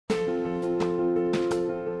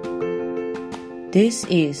This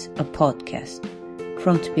is a podcast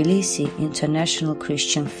from Tbilisi International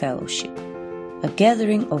Christian Fellowship, a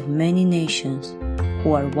gathering of many nations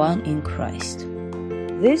who are one in Christ.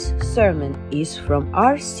 This sermon is from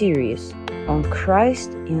our series on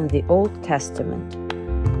Christ in the Old Testament.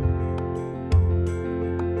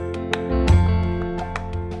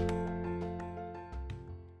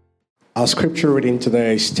 Our scripture reading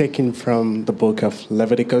today is taken from the book of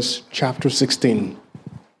Leviticus, chapter 16.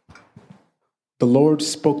 The Lord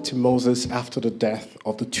spoke to Moses after the death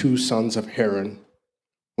of the two sons of Aaron,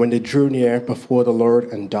 when they drew near before the Lord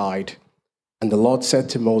and died. And the Lord said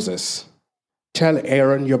to Moses, "Tell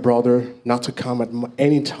Aaron your brother not to come at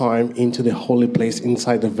any time into the holy place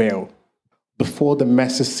inside the veil, before the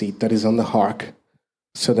mercy seat that is on the ark,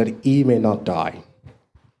 so that he may not die.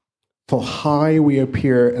 For high we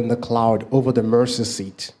appear in the cloud over the mercy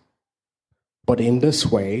seat. But in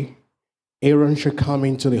this way, Aaron shall come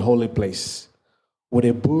into the holy place with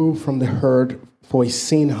a bull from the herd for a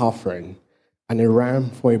sin offering and a ram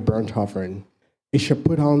for a burnt offering. He shall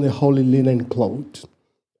put on the holy linen cloth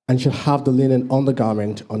and shall have the linen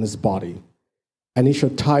undergarment on his body. And he shall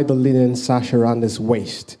tie the linen sash around his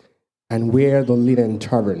waist and wear the linen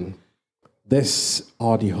turban. These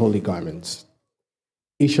are the holy garments.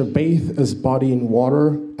 He shall bathe his body in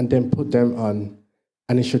water and then put them on.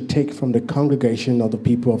 And he shall take from the congregation of the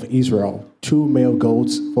people of Israel 2 male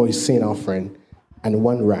goats for a sin offering and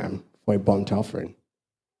 1 ram for a burnt offering.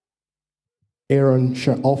 Aaron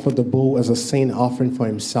shall offer the bull as a sin offering for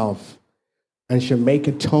himself, and shall make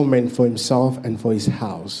atonement for himself and for his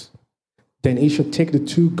house. Then he shall take the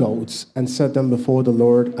 2 goats and set them before the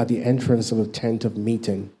Lord at the entrance of the tent of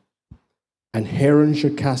meeting. And Aaron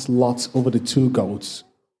shall cast lots over the 2 goats,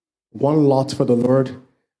 1 lot for the Lord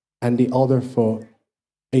and the other for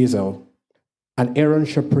Azel. And Aaron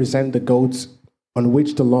shall present the goats on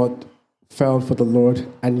which the lot fell for the Lord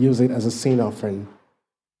and use it as a sin offering.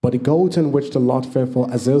 But the goat on which the lot fell for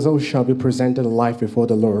Azazel shall be presented alive before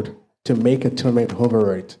the Lord to make atonement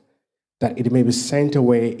over it, that it may be sent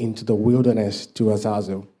away into the wilderness to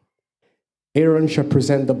Azazel. Aaron shall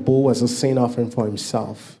present the bull as a sin offering for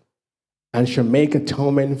himself, and shall make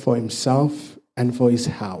atonement for himself and for his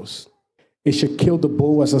house. He shall kill the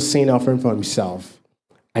bull as a sin offering for himself,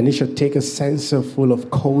 and he shall take a censer full of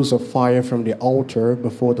coals of fire from the altar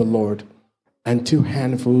before the Lord, and 2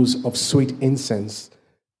 handfuls of sweet incense,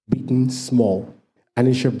 beaten small. And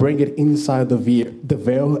he shall bring it inside the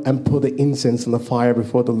veil and put the incense on the fire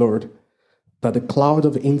before the Lord, that the cloud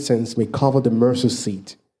of incense may cover the mercy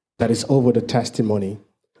seat that is over the testimony,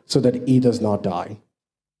 so that he does not die.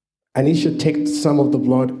 And he shall take some of the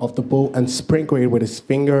blood of the bull and sprinkle it with his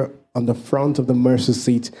finger on the front of the mercy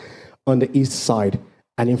seat on the east side.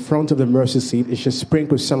 And in front of the mercy seat, he shall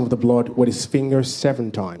sprinkle some of the blood with his finger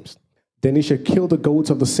 7 times. Then he shall kill the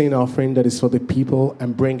goat of the sin offering that is for the people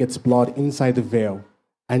and bring its blood inside the veil,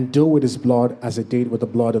 and do with his blood as he did with the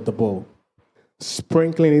blood of the bull,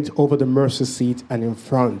 sprinkling it over the mercy seat and in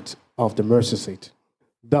front of the mercy seat.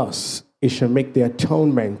 Thus he shall make the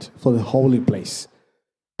atonement for the holy place,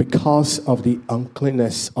 because of the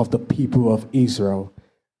uncleanness of the people of Israel,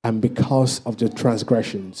 and because of their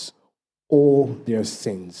transgressions, all their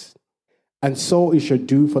sins. And so he shall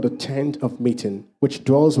do for the tent of meeting, which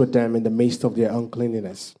dwells with them in the midst of their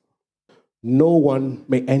uncleanness. No one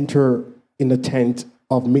may enter in the tent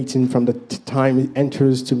of meeting from the time he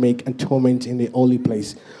enters to make atonement in the holy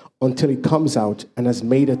place, until he comes out and has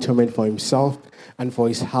made atonement for himself and for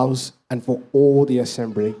his house and for all the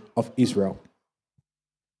assembly of Israel.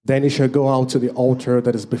 Then he shall go out to the altar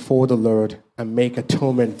that is before the Lord and make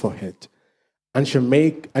atonement for it, and shall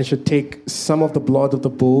take some of the blood of the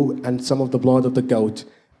bull and some of the blood of the goat,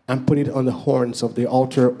 and put it on the horns of the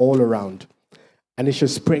altar all around. And he shall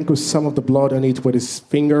sprinkle some of the blood on it with his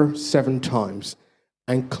finger 7 times,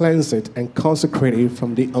 and cleanse it and consecrate it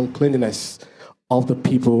from the uncleanness of the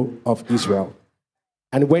people of Israel.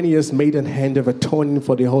 And when he has made an end of atoning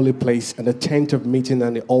for the holy place and the tent of meeting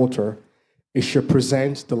and the altar, he shall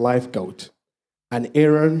present the live goat. And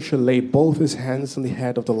Aaron shall lay both his hands on the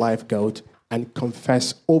head of the live goat and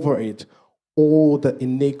confess over it all the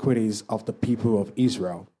iniquities of the people of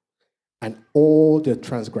Israel, and all their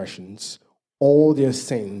transgressions, all their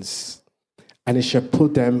sins. And he shall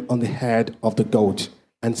put them on the head of the goat,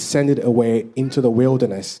 and send it away into the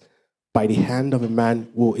wilderness by the hand of a man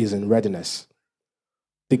who is in readiness.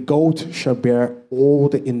 The goat shall bear all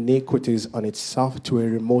the iniquities on itself to a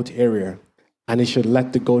remote area, and he shall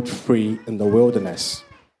let the goat free in the wilderness.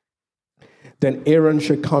 Then Aaron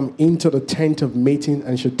shall come into the tent of meeting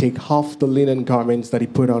and shall take half the linen garments that he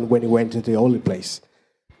put on when he went into the holy place,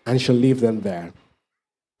 and shall leave them there.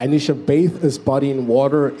 And he shall bathe his body in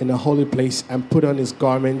water in a holy place, and put on his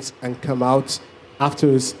garments, and come out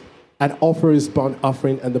afterwards, and offer his burnt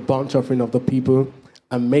offering and the burnt offering of the people,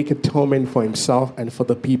 and make atonement for himself and for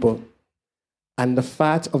the people. And the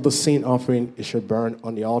fat of the sin offering he shall burn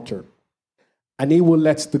on the altar. And he will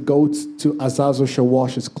let the goats to Azazel shall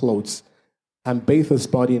wash his clothes, and bathe his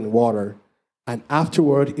body in water. And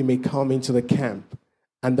afterward he may come into the camp.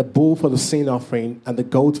 And the bull for the sin offering, and the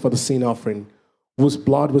goat for the sin offering, whose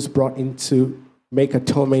blood was brought in to make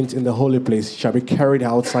atonement in the holy place, shall be carried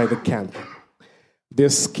outside the camp. Their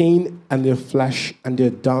skin and their flesh and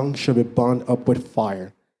their dung shall be burned up with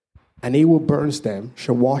fire. And he who burns them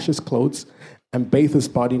shall wash his clothes and bathe his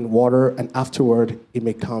body in water, and afterward he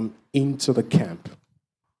may come into the camp.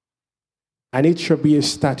 And it shall be a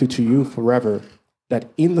statute to you forever, that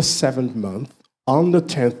in the 7th month, on the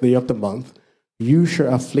 10th day of the month, you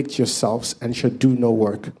shall afflict yourselves and shall do no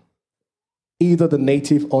work, either the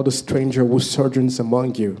native or the stranger who sojourns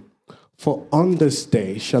among you. For on this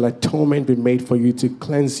day shall atonement be made for you to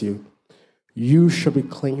cleanse you. You shall be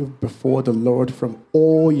clean before the Lord from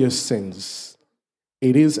all your sins.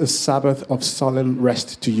 It is a Sabbath of solemn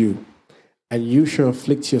rest to you, and you shall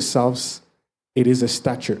afflict yourselves. It is a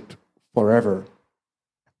statute forever.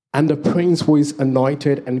 And the prince who is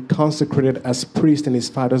anointed and consecrated as priest in his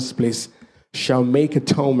father's place shall make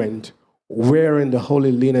atonement, wearing the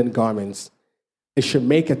holy linen garments. It shall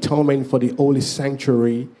make atonement for the holy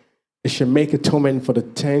sanctuary. It shall make atonement for the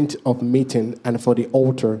tent of meeting and for the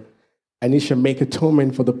altar. And it shall make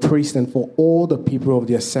atonement for the priest and for all the people of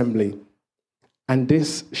the assembly. And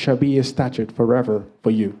this shall be a statute forever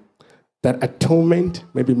for you, that atonement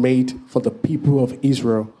may be made for the people of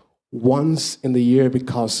Israel once in the year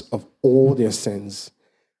because of all their sins.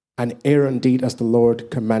 And Aaron did as the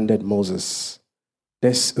Lord commanded Moses.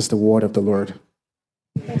 This is the word of the Lord.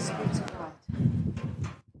 Thanks be to God.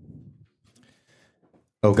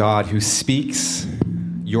 O God, who speaks,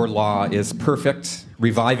 your law is perfect,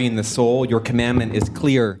 reviving the soul. Your commandment is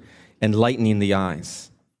clear, enlightening the eyes.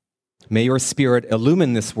 May your Spirit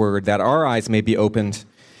illumine this word, that our eyes may be opened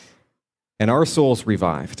and our souls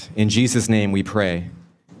revived. In Jesus' name we pray.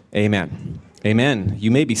 Amen. Amen.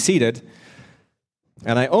 You may be seated.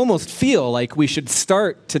 And I almost feel like we should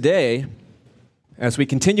start today, as we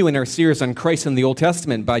continue in our series on Christ in the Old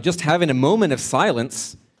Testament, by just having a moment of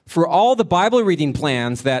silence for all the Bible reading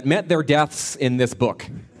plans that met their deaths in this book.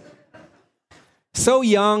 So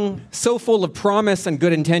young, so full of promise and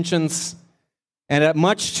good intentions, and at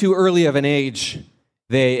much too early of an age,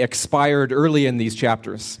 they expired early in these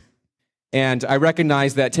chapters. And I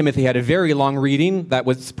recognize that Timothy had a very long reading that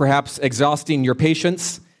was perhaps exhausting your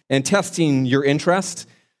patience and testing your interest.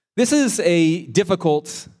 This is a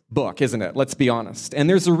difficult book, isn't it? Let's be honest. And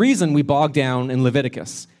there's a reason we bog down in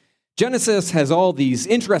Leviticus. Genesis has all these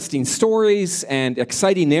interesting stories and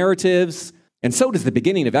exciting narratives, and so does the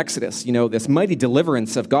beginning of Exodus, this mighty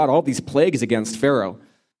deliverance of God, all these plagues against Pharaoh.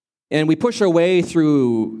 And we push our way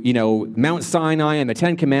through, Mount Sinai and the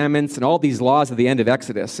Ten Commandments and all these laws at the end of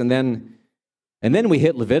Exodus. And then we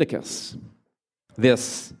hit Leviticus,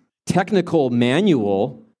 this technical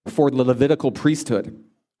manual for the Levitical priesthood.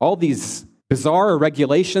 All these bizarre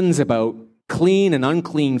regulations about clean and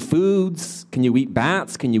unclean foods. Can you eat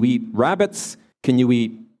bats? Can you eat rabbits? Can you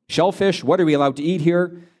eat shellfish? What are we allowed to eat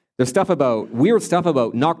here? There's weird stuff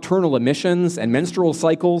about nocturnal emissions and menstrual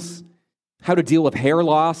cycles, how to deal with hair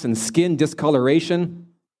loss and skin discoloration,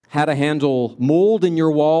 how to handle mold in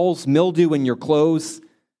your walls, mildew in your clothes,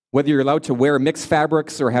 whether you're allowed to wear mixed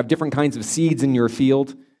fabrics or have different kinds of seeds in your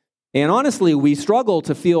field. And honestly, we struggle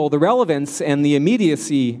to feel the relevance and the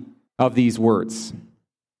immediacy of these words.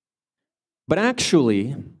 But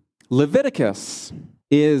actually, Leviticus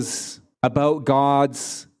is about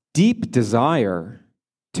God's deep desire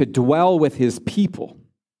to dwell with his people,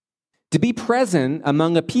 to be present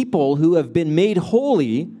among a people who have been made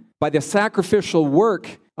holy by the sacrificial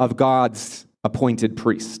work of God's appointed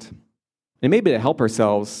priest. And maybe to help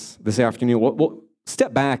ourselves this afternoon, we'll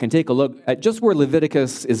step back and take a look at just where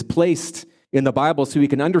Leviticus is placed in the Bible so we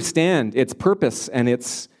can understand its purpose and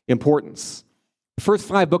its importance. The first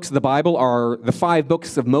 5 books of the Bible are the 5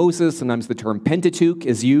 books of Moses. Sometimes the term Pentateuch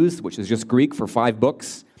is used, which is just Greek for 5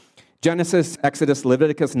 books. Genesis, Exodus,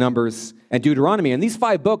 Leviticus, Numbers, and Deuteronomy. And these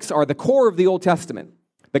 5 books are the core of the Old Testament,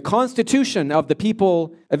 the constitution of the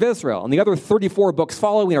people of Israel. And the other 34 books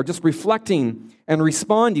following are just reflecting and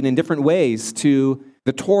responding in different ways to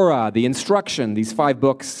the Torah, the instruction, these 5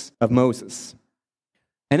 books of Moses.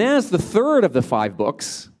 And as the third of the 5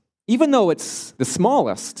 books, even though it's the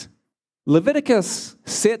smallest, Leviticus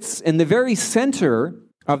sits in the very center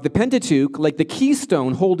of the Pentateuch like the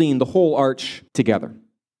keystone holding the whole arch together.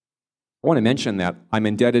 I want to mention that I'm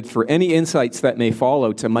indebted for any insights that may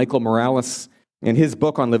follow to Michael Morales in his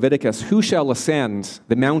book on Leviticus, Who Shall Ascend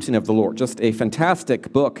the Mountain of the Lord? Just a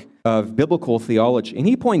fantastic book of biblical theology. And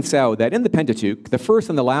he points out that in the Pentateuch, the first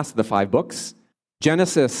and the last of the 5 books,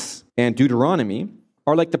 Genesis and Deuteronomy,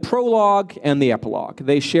 are like the prologue and the epilogue.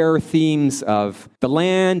 They share themes of the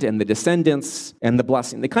land and the descendants and the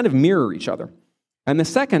blessing. They kind of mirror each other. And the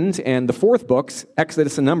second and the 4th books,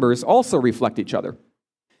 Exodus and Numbers, also reflect each other.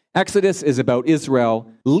 Exodus is about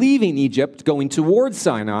Israel leaving Egypt, going towards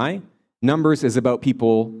Sinai. Numbers is about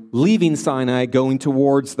people leaving Sinai, going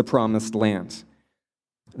towards the promised land.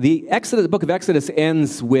 The book of Exodus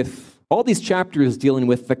ends with all these chapters dealing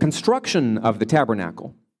with the construction of the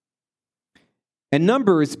tabernacle. And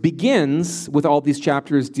Numbers begins with all these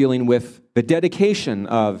chapters dealing with the dedication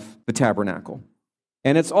of the tabernacle.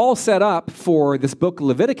 And it's all set up for this book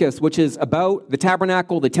Leviticus, which is about the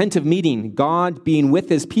tabernacle, the tent of meeting, God being with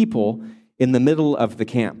his people in the middle of the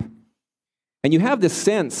camp. And you have this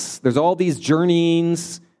sense, there's all these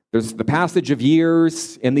journeyings, there's the passage of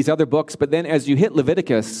years in these other books, but then as you hit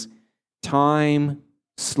Leviticus, time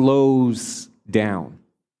slows down.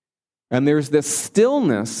 And there's this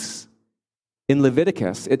stillness in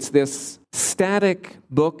Leviticus. It's this static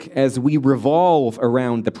book as we revolve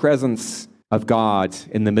around the presence of God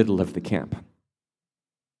in the middle of the camp.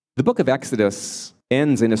 The book of Exodus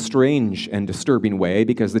ends in a strange and disturbing way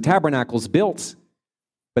because the tabernacle's built,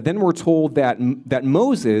 but then we're told that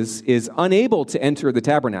Moses is unable to enter the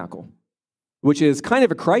tabernacle, which is kind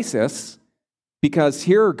of a crisis because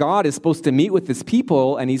here God is supposed to meet with his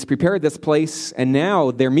people and he's prepared this place, and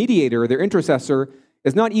now their mediator, their intercessor,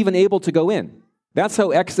 is not even able to go in. That's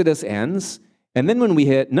how Exodus ends. And then when we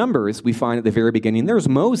hit Numbers, we find at the very beginning there's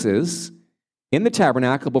Moses in the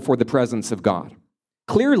tabernacle before the presence of God.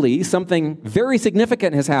 Clearly, something very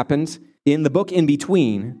significant has happened in the book in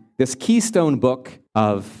between, this keystone book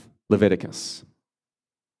of Leviticus.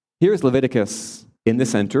 Here's Leviticus in the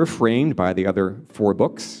center, framed by the other 4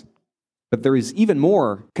 books. But there is even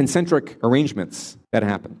more concentric arrangements that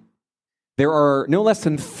happen. There are no less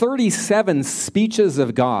than 37 speeches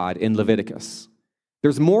of God in Leviticus.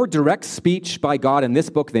 There's more direct speech by God in this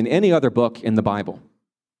book than any other book in the Bible.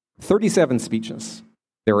 37 speeches.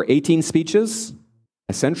 There are 18 speeches,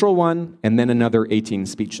 a central one, and then another 18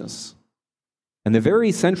 speeches. And the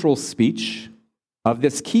very central speech of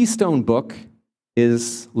this keystone book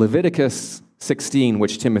is Leviticus 16,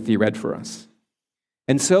 which Timothy read for us.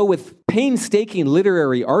 And so with painstaking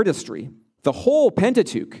literary artistry, the whole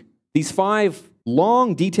Pentateuch, these 5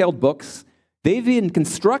 long, detailed books, they've been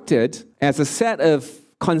constructed as a set of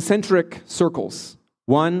concentric circles,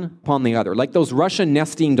 one upon the other, like those Russian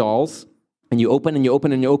nesting dolls, and you open and you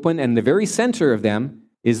open and you open, and the very center of them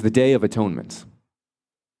is the Day of Atonement,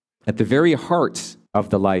 at the very heart of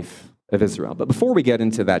the life of Israel. But before we get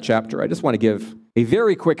into that chapter, I just want to give a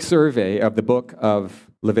very quick survey of the book of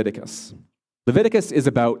Leviticus. Leviticus is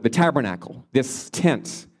about the tabernacle, this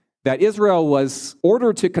tent that Israel was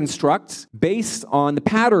ordered to construct based on the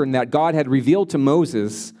pattern that God had revealed to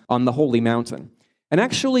Moses on the holy mountain. And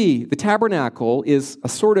actually, the tabernacle is a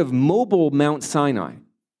sort of mobile Mount Sinai,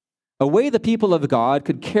 a way the people of God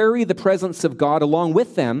could carry the presence of God along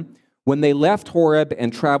with them when they left Horeb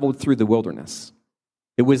and traveled through the wilderness.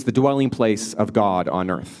 It was the dwelling place of God on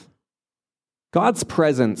earth. God's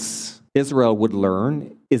presence, Israel would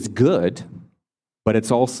learn, is good, but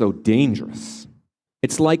it's also dangerous.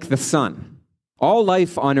 It's like the sun. All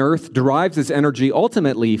life on earth derives its energy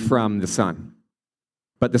ultimately from the sun.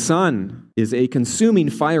 But the sun is a consuming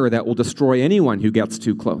fire that will destroy anyone who gets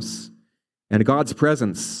too close. And God's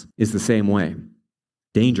presence is the same way,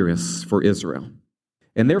 dangerous for Israel.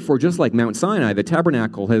 And therefore, just like Mount Sinai, the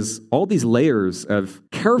tabernacle has all these layers of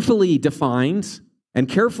carefully defined and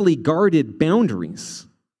carefully guarded boundaries.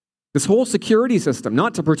 This whole security system,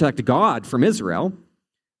 not to protect God from Israel,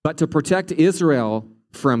 but to protect Israel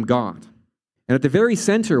from God. And at the very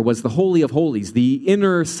center was the Holy of Holies, the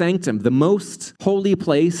inner sanctum, the most holy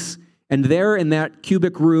place. And there in that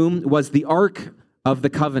cubic room was the Ark of the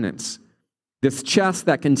Covenant, this chest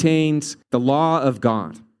that contained the law of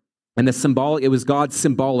God. And it was God's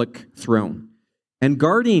symbolic throne. And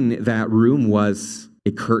guarding that room was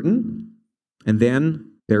a curtain. And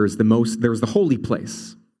then there's the holy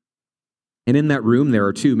place. And in that room, there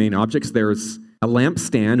are 2 main objects. There's a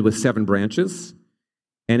lampstand with 7 branches,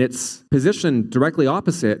 and it's positioned directly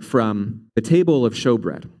opposite from the table of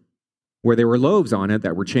showbread, where there were loaves on it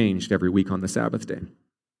that were changed every week on the Sabbath day.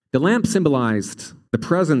 The lamp symbolized the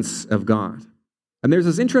presence of God. And there's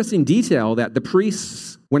this interesting detail that the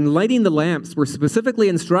priests, when lighting the lamps, were specifically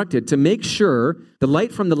instructed to make sure the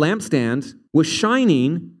light from the lampstand was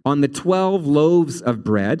shining on the 12 loaves of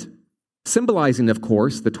bread, symbolizing, of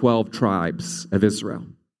course, the 12 tribes of Israel.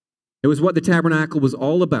 It was what the tabernacle was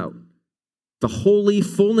all about. The holy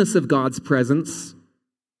fullness of God's presence,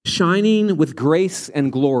 shining with grace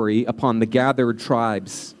and glory upon the gathered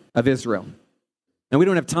tribes of Israel. And we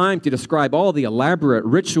don't have time to describe all the elaborate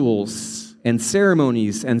rituals and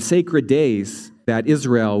ceremonies and sacred days that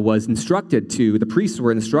Israel was instructed to, the priests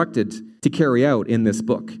were instructed to carry out in this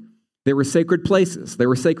book. There were sacred places, there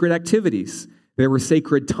were sacred activities, there were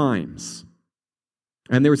sacred times.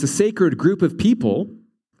 And there was a sacred group of people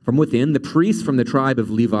from within, the priests from the tribe of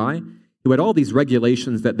Levi, who had all these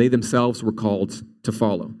regulations that they themselves were called to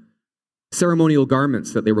follow. Ceremonial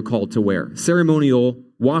garments that they were called to wear, ceremonial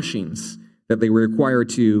washings that they were required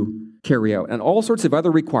to carry out, and all sorts of other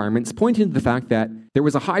requirements pointing to the fact that there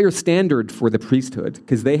was a higher standard for the priesthood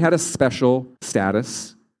because they had a special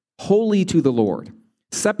status, holy to the Lord,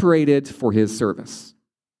 separated for his service.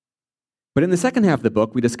 But in the second half of the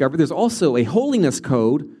book, we discover there's also a holiness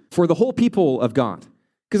code for the whole people of God.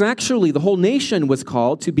 Because actually, the whole nation was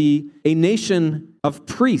called to be a nation of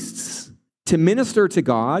priests, to minister to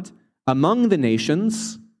God among the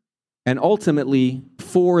nations and ultimately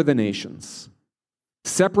for the nations.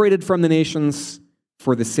 Separated from the nations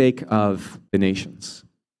for the sake of the nations.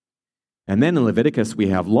 And then in Leviticus, we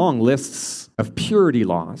have long lists of purity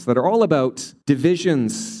laws that are all about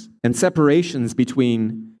divisions and separations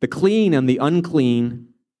between the clean and the unclean,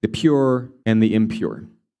 the pure and the impure.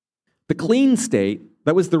 The clean state,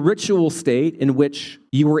 that was the ritual state in which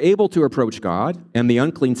you were able to approach God, and the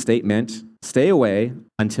unclean state meant stay away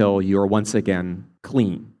until you're once again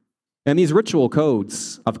clean. And these ritual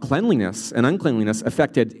codes of cleanliness and uncleanliness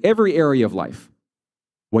affected every area of life.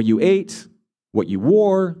 What you ate, what you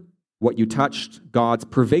wore, what you touched, God's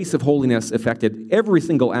pervasive holiness affected every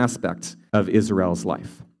single aspect of Israel's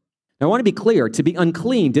life. Now, I want to be clear, to be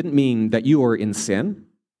unclean didn't mean that you were in sin.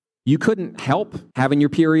 You couldn't help having your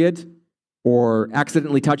period or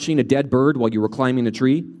accidentally touching a dead bird while you were climbing a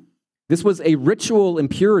tree. This was a ritual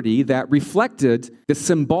impurity that reflected the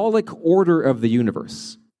symbolic order of the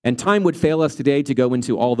universe. And time would fail us today to go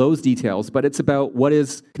into all those details, but it's about what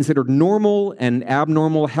is considered normal and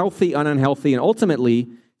abnormal, healthy and unhealthy, and ultimately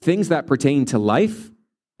things that pertain to life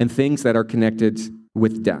and things that are connected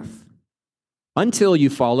with death. Until you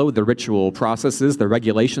follow the ritual processes, the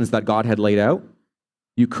regulations that God had laid out,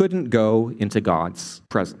 you couldn't go into God's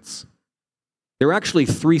presence. There are actually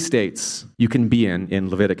 3 states you can be in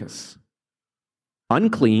Leviticus.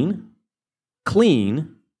 Unclean,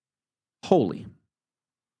 clean, holy.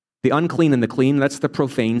 The unclean and the clean, that's the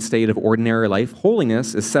profane state of ordinary life.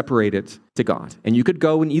 Holiness is separated to God. And you could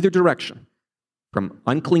go in either direction, from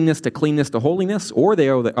uncleanness to cleanness to holiness, or they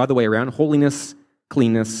are the other way around, holiness,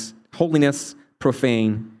 cleanness, holiness,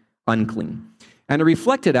 profane, unclean. And it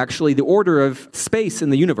reflected actually the order of space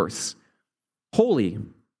in the universe. Holy,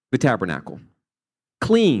 the tabernacle.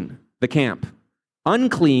 Clean, the camp.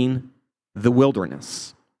 Unclean, the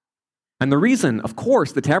wilderness. And the reason, of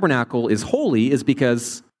course, the tabernacle is holy is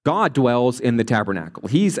because God dwells in the tabernacle.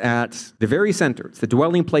 He's at the very center. It's the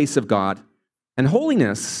dwelling place of God. And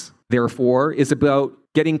holiness, therefore, is about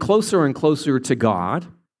getting closer and closer to God,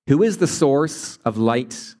 who is the source of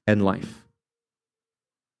light and life.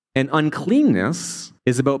 And uncleanness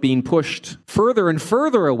is about being pushed further and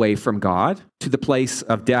further away from God to the place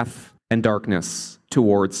of death and darkness,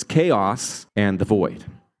 towards chaos and the void.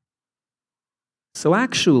 So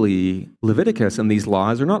actually, Leviticus and these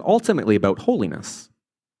laws are not ultimately about holiness.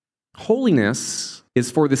 Holiness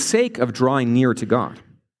is for the sake of drawing near to God.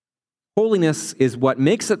 Holiness is what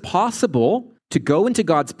makes it possible to go into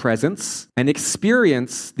God's presence and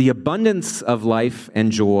experience the abundance of life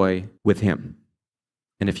and joy with Him.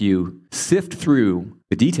 And if you sift through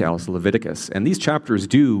the details of Leviticus, and these chapters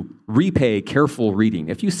do repay careful reading,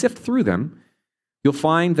 if you sift through them, you'll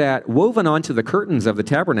find that woven onto the curtains of the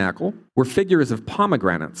tabernacle were figures of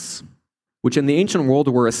pomegranates, which in the ancient world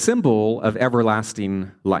were a symbol of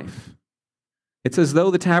everlasting life. It's as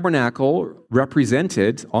though the tabernacle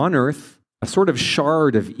represented on earth a sort of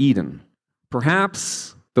shard of Eden.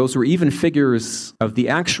 Perhaps those were even figures of the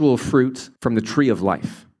actual fruit from the tree of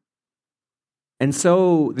life. And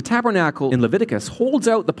so the tabernacle in Leviticus holds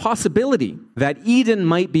out the possibility that Eden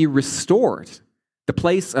might be restored, the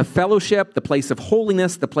place of fellowship, the place of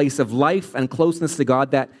holiness, the place of life and closeness to God,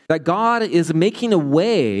 that God is making a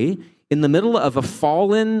way in the middle of a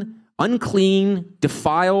fallen, unclean,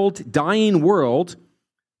 defiled, dying world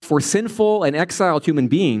for sinful and exiled human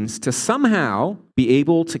beings to somehow be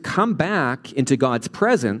able to come back into God's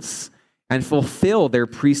presence and fulfill their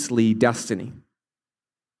priestly destiny.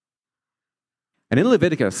 And in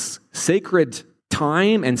Leviticus, sacred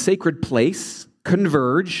time and sacred place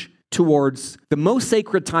converge towards the most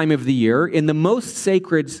sacred time of the year in the most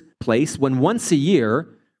sacred place when once a year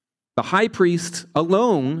the high priest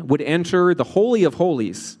alone would enter the Holy of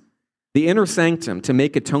Holies, the inner sanctum, to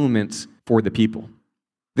make atonement for the people.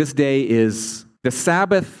 This day is the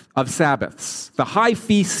Sabbath of Sabbaths, the high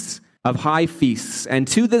feast of high feasts. And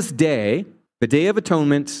to this day, the Day of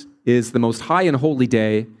Atonement is the most high and holy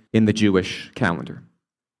day in the Jewish calendar.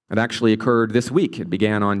 It actually occurred this week. It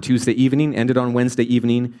began on Tuesday evening, ended on Wednesday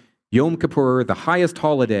evening, Yom Kippur, the highest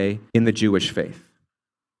holiday in the Jewish faith.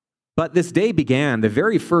 But this day began, the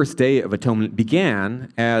very first Day of Atonement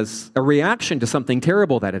began as a reaction to something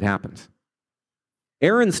terrible that had happened.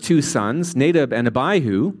 Aaron's two sons, Nadab and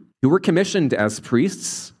Abihu, who were commissioned as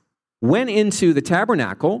priests, went into the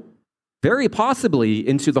tabernacle, very possibly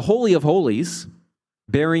into the Holy of Holies,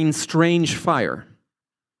 bearing strange fire.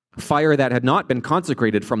 Fire that had not been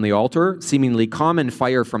consecrated from the altar, seemingly common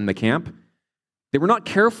fire from the camp. They were not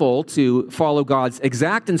careful to follow God's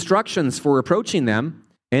exact instructions for approaching them,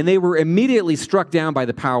 and they were immediately struck down by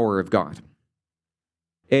the power of God.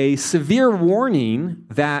 A severe warning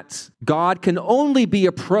that God can only be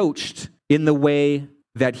approached in the way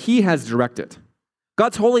that He has directed.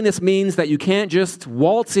 God's holiness means that you can't just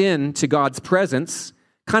waltz into God's presence,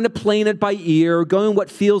 kind of playing it by ear, going what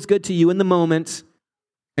feels good to you in the moment,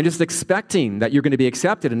 and just expecting that you're going to be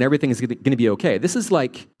accepted and everything is going to be okay. This is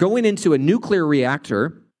like going into a nuclear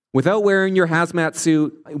reactor without wearing your hazmat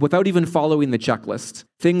suit, without even following the checklist.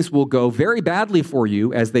 Things will go very badly for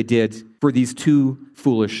you, as they did for these two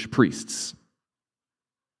foolish priests.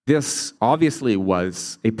 This obviously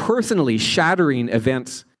was a personally shattering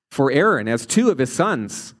event for Aaron, as two of his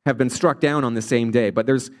sons have been struck down on the same day. But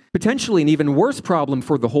there's potentially an even worse problem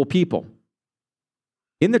for the whole people.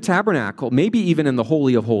 In the tabernacle, maybe even in the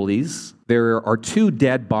Holy of Holies, there are two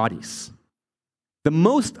dead bodies. The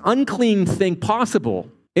most unclean thing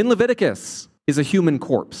possible in Leviticus is a human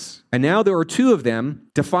corpse. And now there are two of them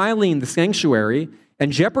defiling the sanctuary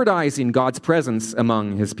and jeopardizing God's presence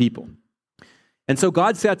among His people. And so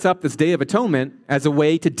God sets up this Day of Atonement as a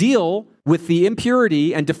way to deal with the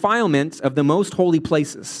impurity and defilement of the most holy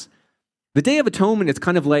places. The Day of Atonement is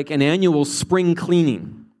kind of like an annual spring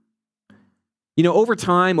cleaning. You know, over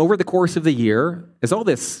time, over the course of the year, as all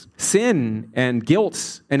this sin and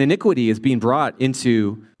guilt and iniquity is being brought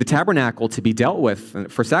into the tabernacle to be dealt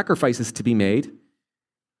with, for sacrifices to be made,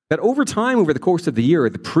 that over time, over the course of the year,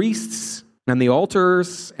 the priests and the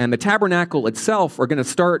altars and the tabernacle itself are going to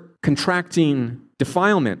start contracting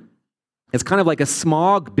defilement. It's kind of like a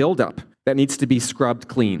smog buildup that needs to be scrubbed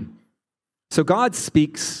clean. So God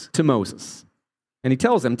speaks to Moses. And He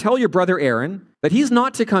tells him, tell your brother Aaron that he's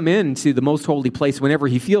not to come into the most holy place whenever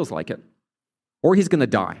he feels like it, or he's going to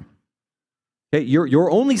die. Okay, your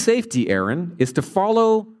only safety, Aaron, is to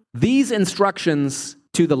follow these instructions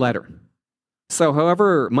to the letter. So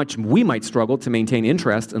however much we might struggle to maintain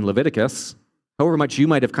interest in Leviticus, however much you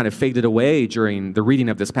might have kind of faded away during the reading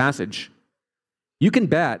of this passage, you can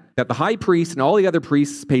bet that the high priest and all the other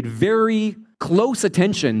priests paid very close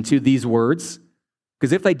attention to these words,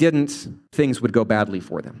 because if they didn't, things would go badly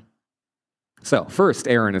for them. So first,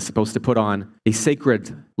 Aaron is supposed to put on a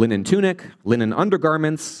sacred linen tunic, linen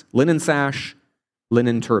undergarments, linen sash,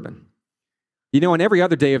 linen turban. You know, on every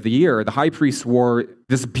other day of the year, the high priest wore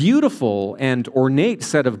this beautiful and ornate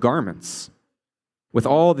set of garments with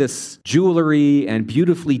all this jewelry and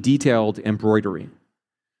beautifully detailed embroidery.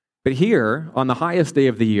 But here, on the highest day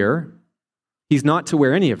of the year, he's not to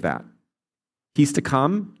wear any of that. He's to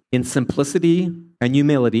come in simplicity and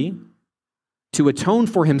humility to atone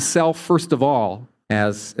for himself, first of all,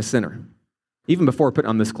 as a sinner. Even before putting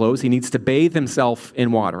on this clothes, he needs to bathe himself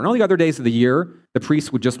in water. And all the other days of the year, the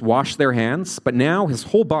priests would just wash their hands, but now his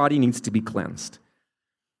whole body needs to be cleansed.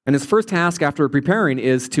 And his first task after preparing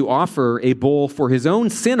is to offer a bull for his own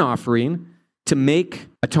sin offering to make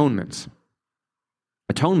atonement.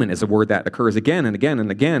 Atonement is a word that occurs again and again and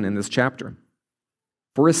again in this chapter.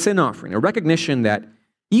 For a sin offering, a recognition that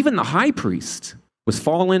even the high priest was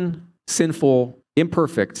fallen, sinful,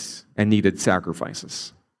 imperfect, and needed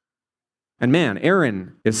sacrifices. And man,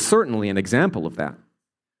 Aaron is certainly an example of that.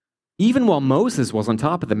 Even while Moses was on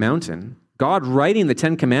top of the mountain, God writing the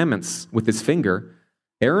 10 Commandments with his finger,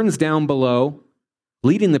 Aaron's down below,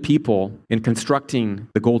 leading the people in constructing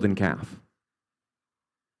the golden calf.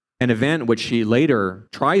 an event which he later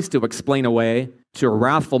tries to explain away to a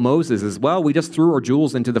wrathful Moses as well. We just threw our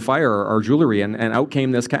jewels into the fire, our jewelry, and out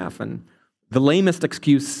came this calf. And the lamest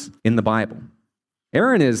excuse in the Bible.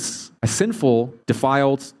 Aaron is a sinful,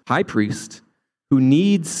 defiled high priest who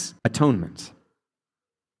needs atonement.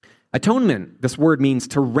 Atonement, this word means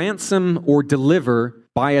to ransom or deliver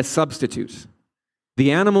by a substitute.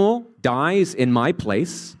 The animal dies in my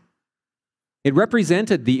place. It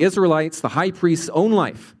represented the Israelites, the high priest's own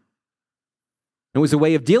life. It was a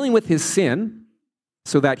way of dealing with his sin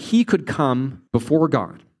so that he could come before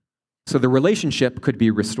God, so the relationship could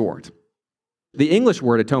be restored. The English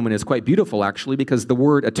word atonement is quite beautiful, actually, because the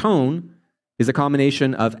word atone is a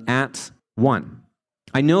combination of at one.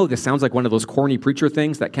 I know this sounds like one of those corny preacher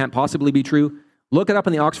things that can't possibly be true. Look it up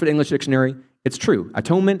in the Oxford English Dictionary. It's true.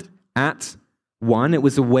 Atonement at one. It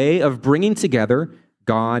was a way of bringing together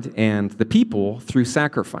God and the people through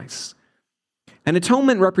sacrifice. And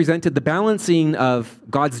atonement represented the balancing of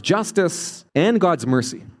God's justice and God's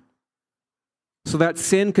mercy, so that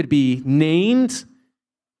sin could be named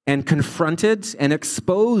and confronted and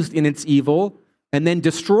exposed in its evil and then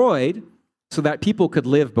destroyed so that people could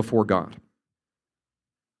live before God.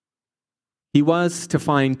 He was to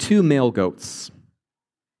find 2 male goats.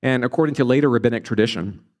 And according to later rabbinic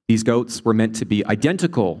tradition, these goats were meant to be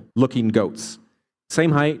identical looking goats.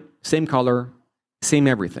 Same height, same color, same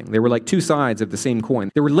everything. They were like 2 sides of the same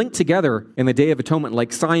coin. They were linked together in the Day of Atonement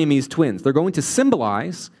like Siamese twins. They're going to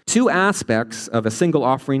symbolize 2 aspects of a single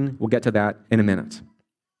offering. We'll get to that in a minute.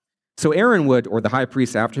 So Aaron would, or the high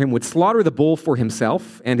priest after him, would slaughter the bull for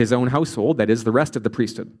himself and his own household, that is, the rest of the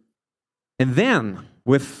priesthood. And then,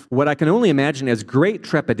 with what I can only imagine as great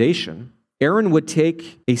trepidation, Aaron would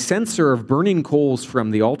take a censer of burning coals from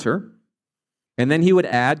the altar, and then he would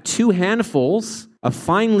add 2 handfuls of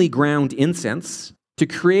finely ground incense to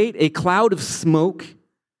create a cloud of smoke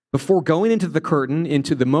before going into the curtain,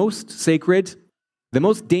 into the most sacred, the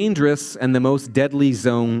most dangerous, and the most deadly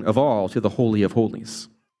zone of all, to the Holy of Holies.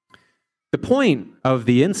 The point of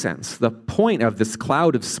the incense, the point of this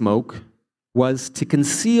cloud of smoke, was to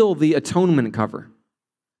conceal the atonement cover,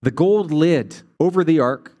 the gold lid over the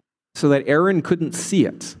ark, so that Aaron couldn't see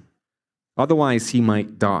it. Otherwise, he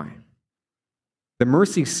might die. The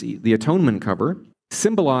mercy seat, the atonement cover,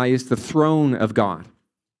 symbolized the throne of God.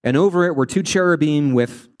 And over it were 2 cherubim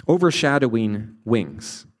with overshadowing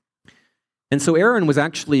wings. And so Aaron was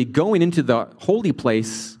actually going into the holy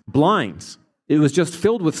place blind. It was just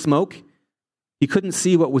filled with smoke. He couldn't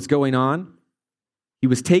see what was going on. He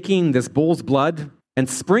was taking this bull's blood and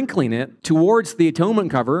sprinkling it towards the atonement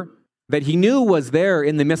cover that he knew was there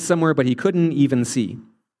in the mist somewhere, but he couldn't even see.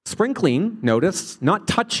 Sprinkling, notice, not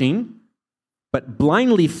touching, but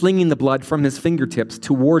blindly flinging the blood from his fingertips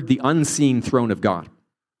toward the unseen throne of God.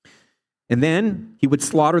 And then he would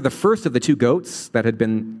slaughter the first of the 2 goats that had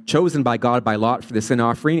been chosen by God by lot for the sin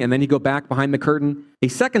offering, and then he'd go back behind the curtain a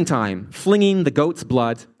second time, flinging the goat's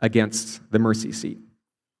blood against the mercy seat.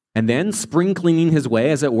 And then sprinkling his way,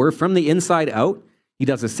 as it were, from the inside out. He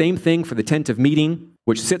does the same thing for the tent of meeting,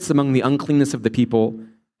 which sits among the uncleanness of the people,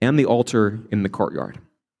 and the altar in the courtyard.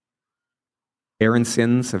 Aaron's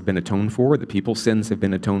sins have been atoned for. The people's sins have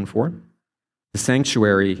been atoned for. The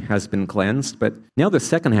sanctuary has been cleansed, but now the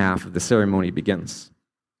second half of the ceremony begins.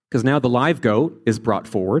 Because now the live goat is brought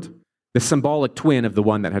forward, the symbolic twin of the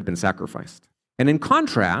one that had been sacrificed. And in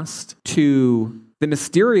contrast to the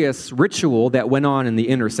mysterious ritual that went on in the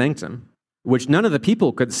inner sanctum, which none of the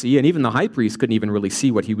people could see, and even the high priest couldn't even really see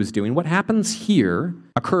what he was doing, what happens here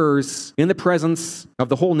occurs in the presence of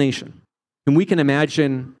the whole nation. And we can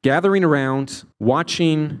imagine gathering around,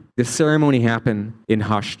 watching this ceremony happen in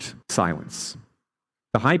hushed silence.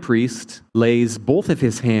 The high priest lays both of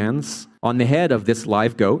his hands on the head of this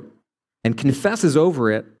live goat and confesses over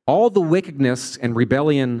it all the wickedness and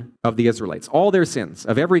rebellion of the Israelites, all their sins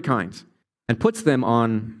of every kind, and puts them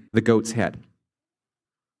on the goat's head.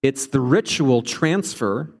 It's the ritual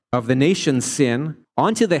transfer of the nation's sin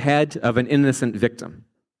onto the head of an innocent victim.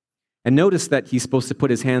 And notice that he's supposed to put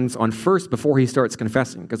his hands on first before he starts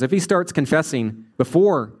confessing. Because if he starts confessing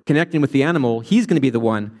before connecting with the animal, he's going to be the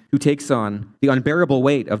one who takes on the unbearable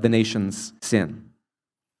weight of the nation's sin.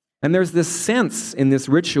 And there's this sense in this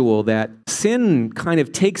ritual that sin kind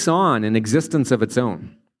of takes on an existence of its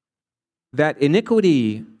own. That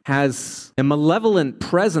iniquity has a malevolent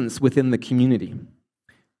presence within the community.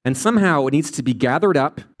 And somehow it needs to be gathered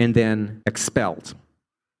up and then expelled.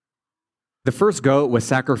 The first goat was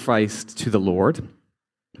sacrificed to the Lord,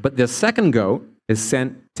 but the second goat is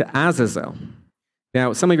sent to Azazel.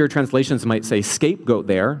 Now, some of your translations might say scapegoat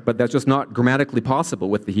there, but that's just not grammatically possible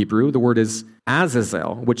with the Hebrew. The word is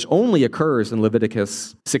Azazel, which only occurs in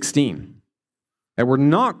Leviticus 16. And we're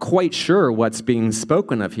not quite sure what's being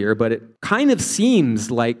spoken of here, but it kind of seems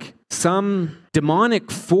like some demonic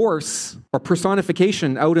force or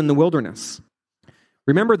personification out in the wilderness.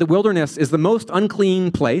 Remember, the wilderness is the most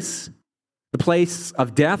unclean place, the place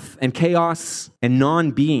of death and chaos and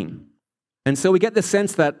non-being. And so we get the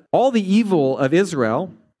sense that all the evil of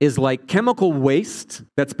Israel is like chemical waste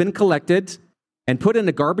that's been collected and put in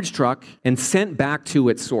a garbage truck and sent back to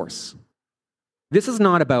its source. This is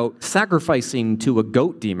not about sacrificing to a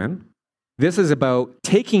goat demon. This is about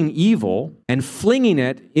taking evil and flinging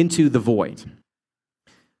it into the void.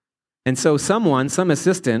 And so some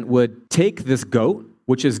assistant would take this goat,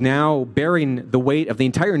 which is now bearing the weight of the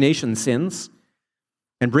entire nation's sins,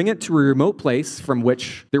 and bring it to a remote place from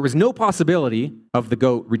which there was no possibility of the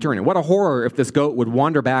goat returning. What a horror if this goat would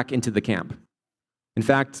wander back into the camp. In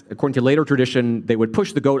fact, according to later tradition, they would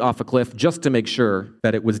push the goat off a cliff just to make sure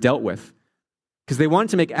that it was dealt with, because they wanted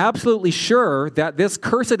to make absolutely sure that this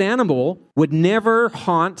cursed animal would never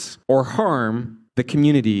haunt or harm the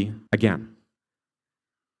community again.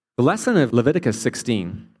 The lesson of Leviticus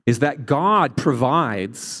 16 is that God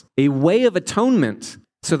provides a way of atonement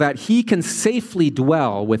so that he can safely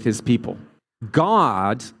dwell with his people.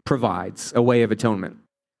 God provides a way of atonement.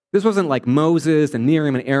 This wasn't like Moses and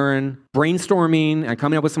Miriam and Aaron brainstorming and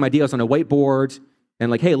coming up with some ideas on a whiteboard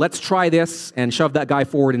and like, hey, let's try this and shove that guy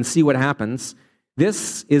forward and see what happens.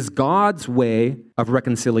 This is God's way of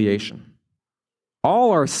reconciliation.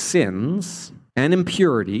 All our sins and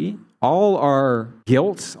impurity, all our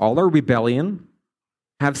guilt, all our rebellion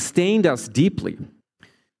have stained us deeply.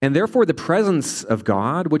 And therefore, the presence of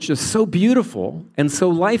God, which is so beautiful and so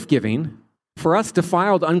life-giving, for us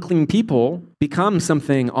defiled, unclean people, becomes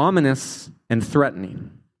something ominous and threatening.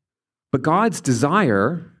 But God's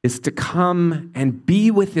desire is to come and be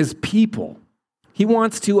with his people. He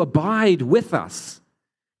wants to abide with us,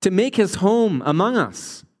 to make his home among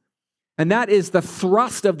us. And that is the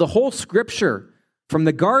thrust of the whole scripture. From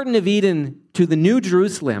the Garden of Eden to the New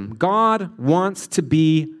Jerusalem, God wants to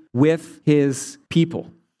be with his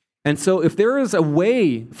people. And so if there is a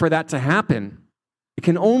way for that to happen, it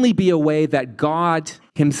can only be a way that God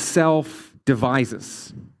himself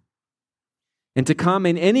devises. And to come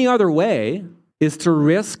in any other way is to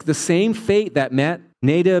risk the same fate that met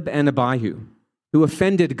Nadab and Abihu, who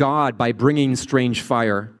offended God by bringing strange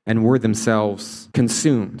fire and were themselves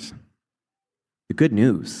consumed. The good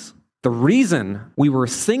news, the reason we were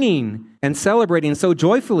singing and celebrating so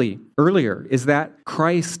joyfully earlier is that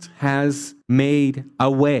Christ has made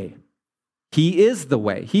a way. He is the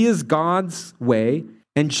way. He is God's way.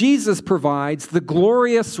 And Jesus provides the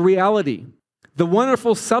glorious reality, the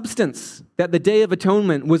wonderful substance that the Day of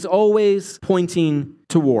Atonement was always pointing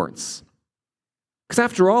towards. Because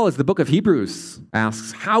after all, as the book of Hebrews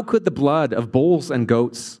asks, how could the blood of bulls and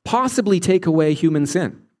goats possibly take away human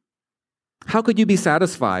sin? How could you be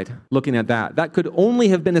satisfied looking at that? That could only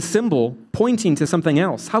have been a symbol pointing to something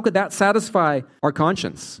else. How could that satisfy our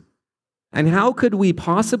conscience? And how could we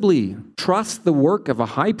possibly trust the work of a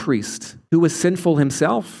high priest who was sinful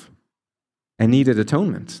himself and needed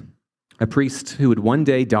atonement? A priest who would one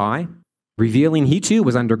day die, revealing he too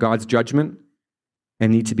was under God's judgment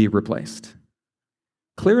and need to be replaced.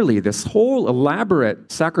 Clearly, this whole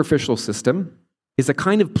elaborate sacrificial system is a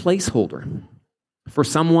kind of placeholder for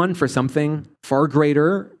someone, for something far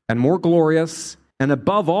greater and more glorious, and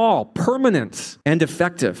above all, permanent and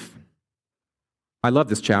effective. I love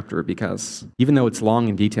this chapter because even though it's long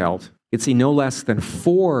and detailed, it's no less than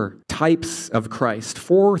 4 types of Christ,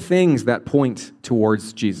 4 things that point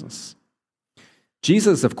towards Jesus.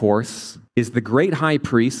 Jesus, of course, is the great high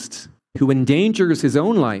priest who endangers his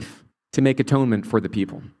own life to make atonement for the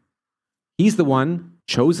people. He's the one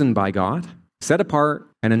chosen by God, set apart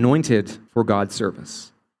and anointed for God's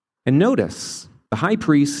service. And notice, the high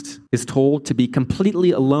priest is told to be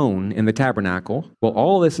completely alone in the tabernacle while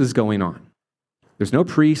all this is going on. There's no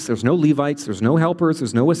priests, there's no Levites, there's no helpers,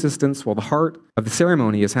 there's no assistants while the heart of the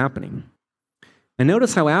ceremony is happening. And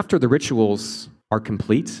notice how after the rituals are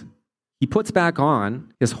complete, he puts back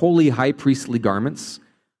on his holy high priestly garments,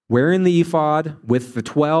 wearing the ephod with the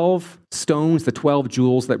 12 stones, the 12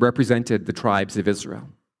 jewels that represented the tribes of Israel.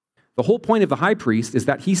 The whole point of the high priest is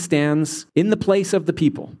that he stands in the place of the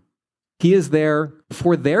people. He is there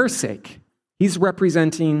for their sake. He's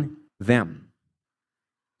representing them.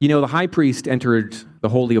 You know, the high priest entered the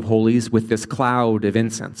Holy of Holies with this cloud of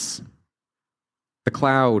incense. The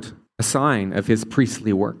cloud, a sign of his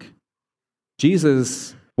priestly work.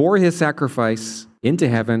 Jesus bore his sacrifice into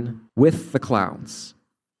heaven with the clouds,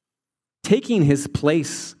 taking his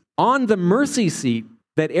place on the mercy seat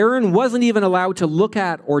that Aaron wasn't even allowed to look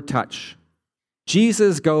at or touch.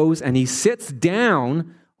 Jesus goes and he sits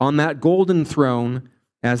down on that golden throne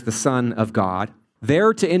as the Son of God,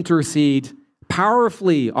 there to intercede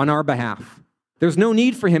powerfully on our behalf. There's no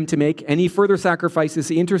need for him to make any further sacrifices.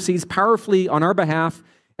 He intercedes powerfully on our behalf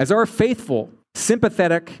as our faithful,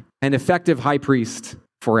 sympathetic, and effective high priest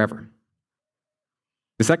forever.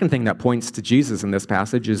 The second thing that points to Jesus in this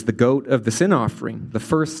passage is the goat of the sin offering, the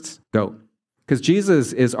first goat, because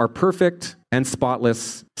Jesus is our perfect and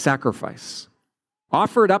spotless sacrifice,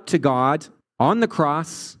 offered up to God on the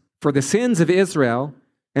cross for the sins of Israel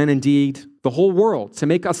and indeed the whole world, to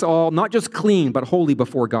make us all not just clean, but holy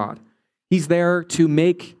before God. He's there to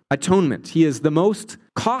make atonement. He is the most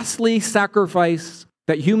costly sacrifice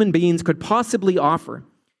that human beings could possibly offer.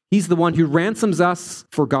 He's the one who ransoms us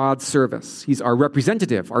for God's service. He's our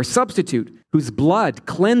representative, our substitute, whose blood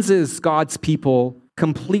cleanses God's people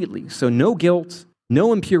completely. So no guilt,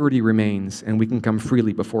 no impurity remains, and we can come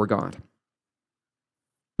freely before God.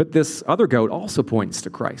 But this other goat also points to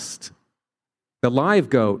Christ, the live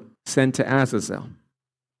goat sent to Azazel.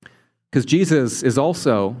 Because Jesus is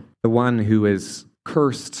also the one who is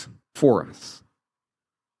cursed for us,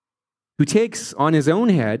 who takes on his own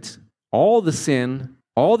head all the sin,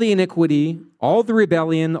 all the iniquity, all the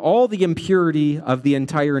rebellion, all the impurity of the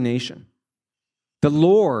entire nation. The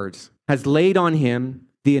Lord has laid on him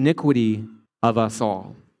the iniquity of us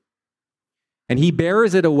all. And he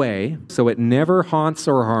bears it away so it never haunts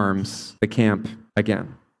or harms the camp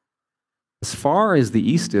again. As far as the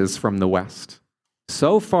east is from the west,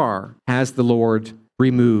 so far has the Lord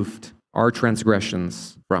removed our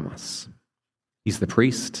transgressions from us. He's the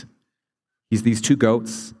priest. He's these two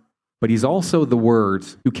goats. But he's also the Word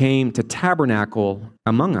who came to tabernacle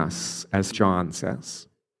among us, as John says.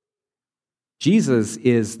 Jesus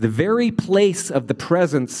is the very place of the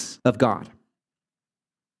presence of God.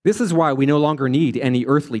 This is why we no longer need any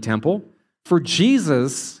earthly temple, for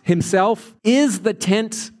Jesus himself is the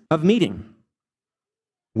tent of meeting,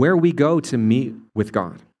 where we go to meet with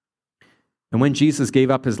God. And when Jesus gave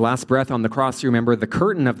up his last breath on the cross, you remember the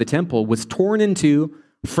curtain of the temple was torn in two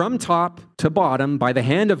from top to bottom by the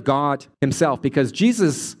hand of God himself, because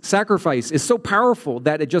Jesus' sacrifice is so powerful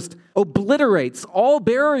that it just obliterates all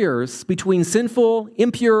barriers between sinful,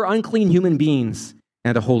 impure, unclean human beings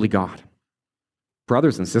and a holy God.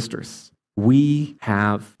 Brothers and sisters, we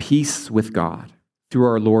have peace with God through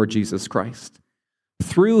our Lord Jesus Christ,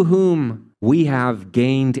 through whom we have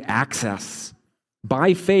gained access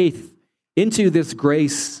by faith into this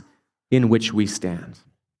grace in which we stand.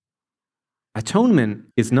 Atonement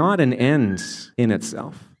is not an end in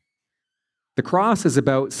itself. The cross is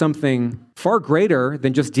about something far greater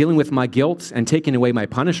than just dealing with my guilt and taking away my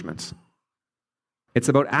punishment. It's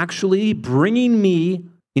about actually bringing me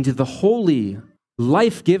into the holy,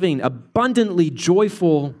 life-giving, abundantly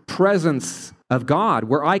joyful presence of God,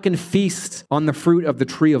 where I can feast on the fruit of the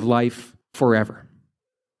tree of life forever.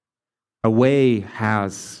 A way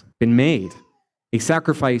has been made. A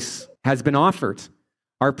sacrifice has been offered.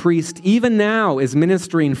 Our priest, even now, is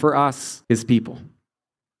ministering for us, his people.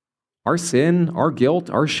 Our sin, our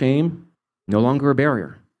guilt, our shame, no longer a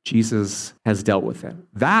barrier. Jesus has dealt with it.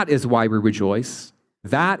 That is why we rejoice.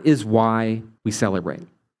 That is why we celebrate.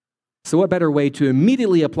 So what better way to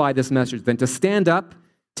immediately apply this message than to stand up,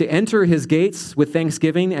 to enter his gates with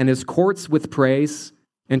thanksgiving and his courts with praise,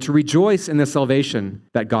 and to rejoice in the salvation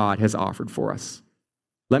that God has offered for us.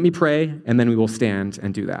 Let me pray, and then we will stand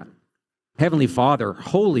and do that. Heavenly Father,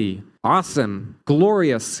 holy, awesome,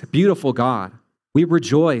 glorious, beautiful God, we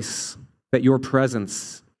rejoice that your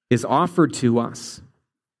presence is offered to us,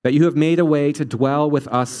 that you have made a way to dwell with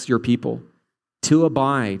us, your people, to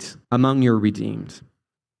abide among your redeemed.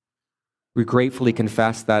 We gratefully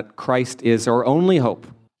confess that Christ is our only hope.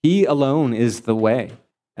 He alone is the way.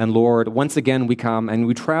 And Lord, once again we come and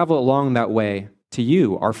we travel along that way to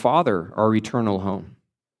you, our Father, our eternal home.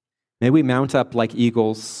 May we mount up like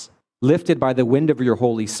eagles, lifted by the wind of your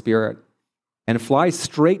Holy Spirit, and fly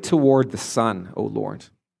straight toward the sun, O Lord,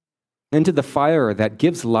 into the fire that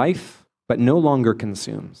gives life but no longer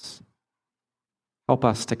consumes. Help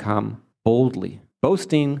us to come boldly,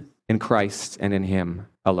 boasting in Christ and in him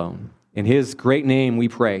alone. In his great name we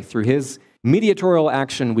pray. Through his mediatorial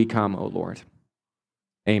action we come, O Lord.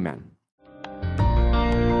 Amen.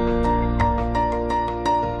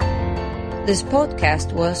 This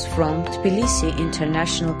podcast was from Tbilisi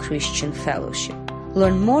International Christian Fellowship.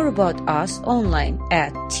 Learn more about us online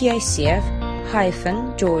at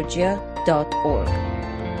ticf-georgia.org.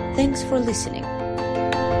 Thanks for listening.